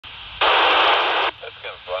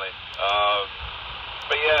damn funny.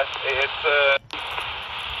 But yeah, it's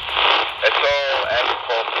all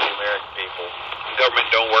agriculture, the American people. The government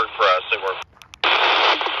don't work for us; they work.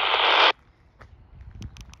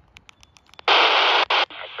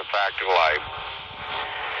 That's a fact of life.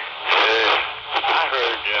 I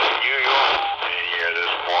heard New York in here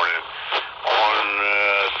this morning on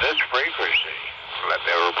this frequency.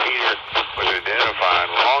 The repeater was identifying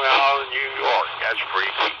Long Island, New York. That's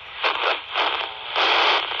freaky.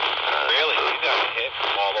 Really? You got a hit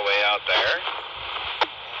from all the way out there?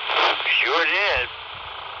 Sure did.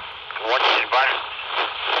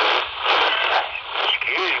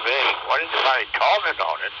 Excuse me. Wasn't anybody talking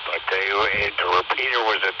on it, but the repeater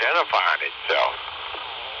was identifying itself.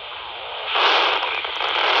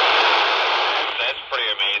 That's pretty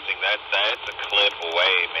amazing. That's a clip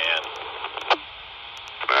away, man.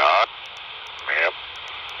 Yep.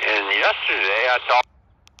 And yesterday I thought.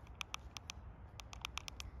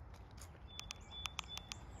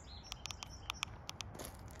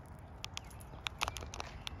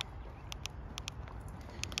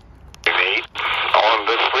 On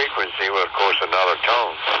this frequency with, of course, another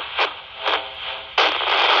tone.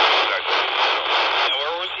 And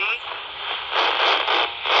where was he?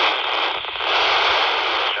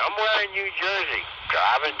 Somewhere in New Jersey,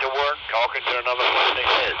 driving to work, talking to another one of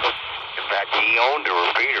his. In fact, he owned a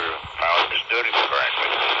repeater, if I understood him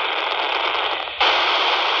correctly.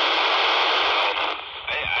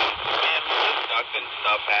 Man, this ducting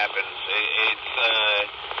stuff happens.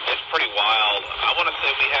 It's pretty wild. I want to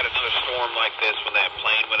say we had another storm like this when that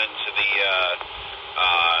plane went into the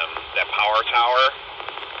that power tower,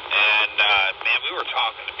 and man, we were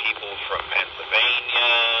talking to people from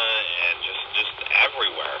Pennsylvania and just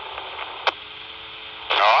everywhere.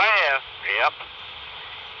 Oh yeah,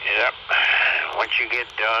 yep. Once you get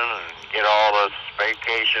done and get all this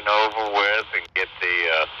vacation over with and get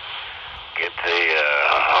the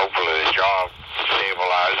hopefully the job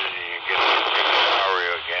stabilizes and you get your big salary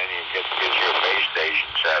again, you get your base station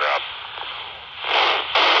set up.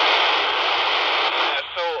 Yeah,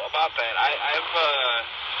 so about that, I've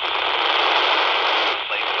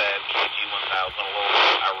replaced that KG1000 a little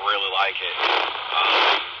bit. I really like it.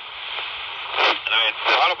 And I had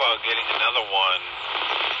thought about getting another one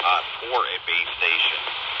for a base station.